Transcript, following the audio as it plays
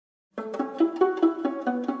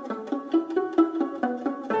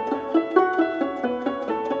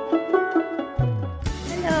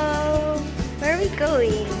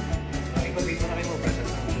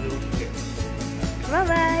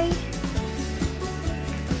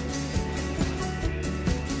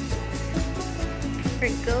We're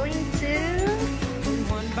going to...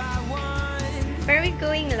 Where are we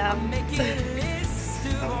going, love?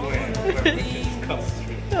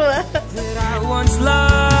 That I once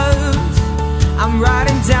loved. I'm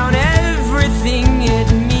writing down everything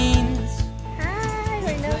it means. Hi,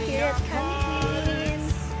 we're now here at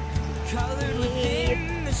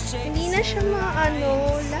Camiguin. Hindi na siya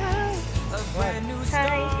maano, love.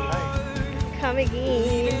 Hi,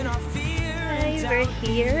 Camiguin. Hi, we're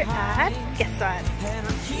here at, guess what?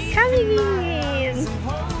 Camiguin.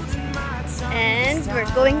 And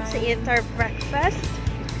we're going to eat our breakfast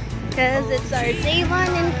because it's our day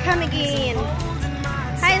 1 in Camiguin.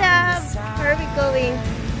 Hi, love. Where are we going?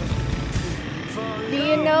 Do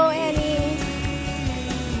you know any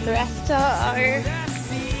restaurant or...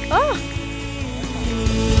 Oh!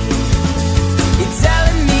 You're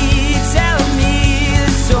telling me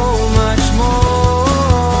there's so much more.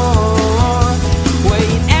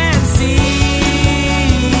 Wait and see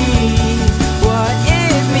what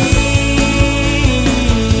it means.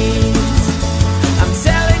 I'm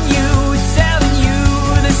telling you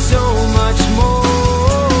there's so much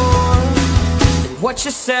more than what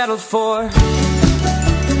you settled for.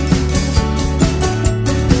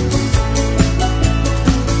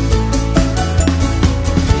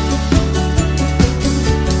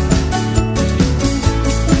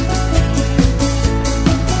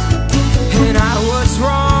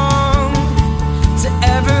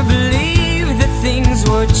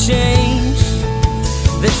 Change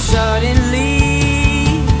that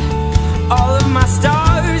suddenly all of my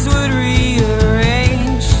stars would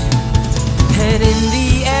rearrange, and in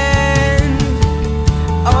the end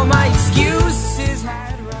all my excuses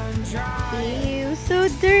had run dry. Ew, so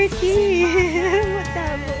dirty. What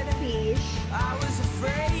the fish? I was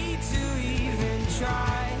afraid to even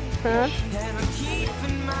try. Huh? And I'm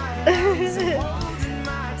keeping my eyes and holding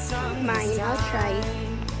my tongue. Mine, I'll try.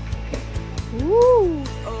 Ooh.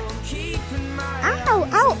 Ow,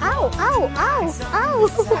 ow, ow, ow, ow, ow,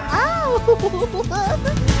 ow.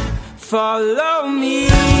 Follow me.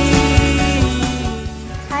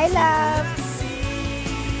 Hi, love.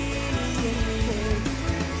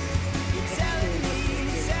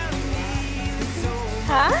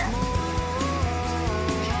 Huh?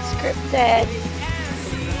 Scripted.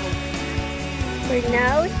 We're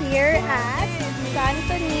now here at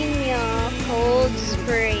Santo Niño Cold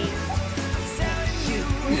Spring.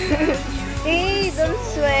 Hey, don't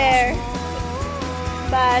swear.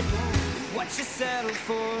 But What you settle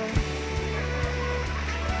for?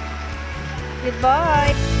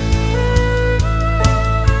 goodbye.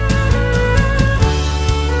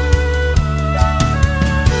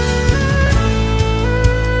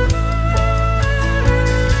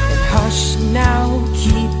 And hush now,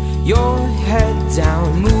 keep your head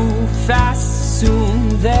down. Move fast,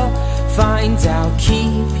 soon they'll find out.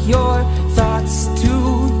 Keep your thoughts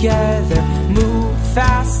together. Move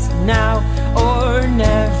fast now or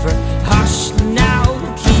never. Hush now,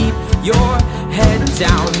 keep your head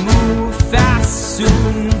down. Move fast,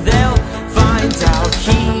 soon they'll find out.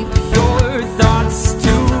 Keep your thoughts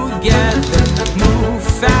together. Move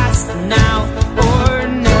fast now or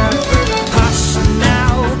never. Hush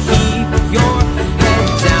now, keep your head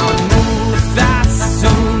down. Move fast,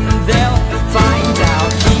 soon they'll find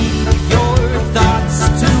out. Keep your thoughts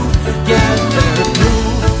together.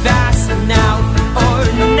 Move fast now or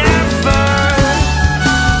never.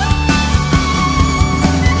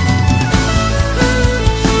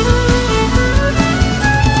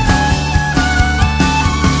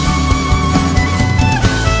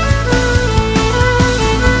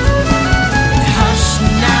 Hush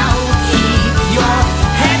now, keep your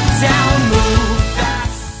head down. Move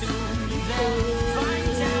fast, soon they'll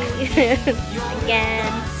find out.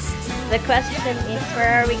 Again, the question is,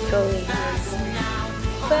 where are we going?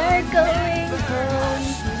 We're going home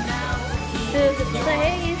to the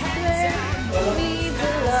place where we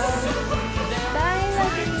belong. By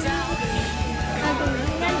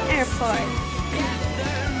Camiguin Airport.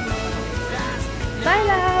 Bye,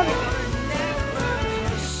 love.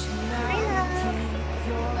 Bye, love.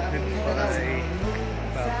 Goodbye.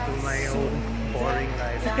 Back to my own boring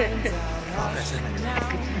life.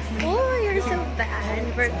 Oh, you're so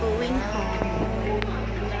bad. We're going home.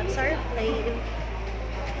 That's our plane.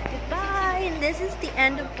 Goodbye. And this is the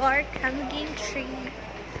end of our Camiguin trip.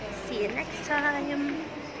 See you next time.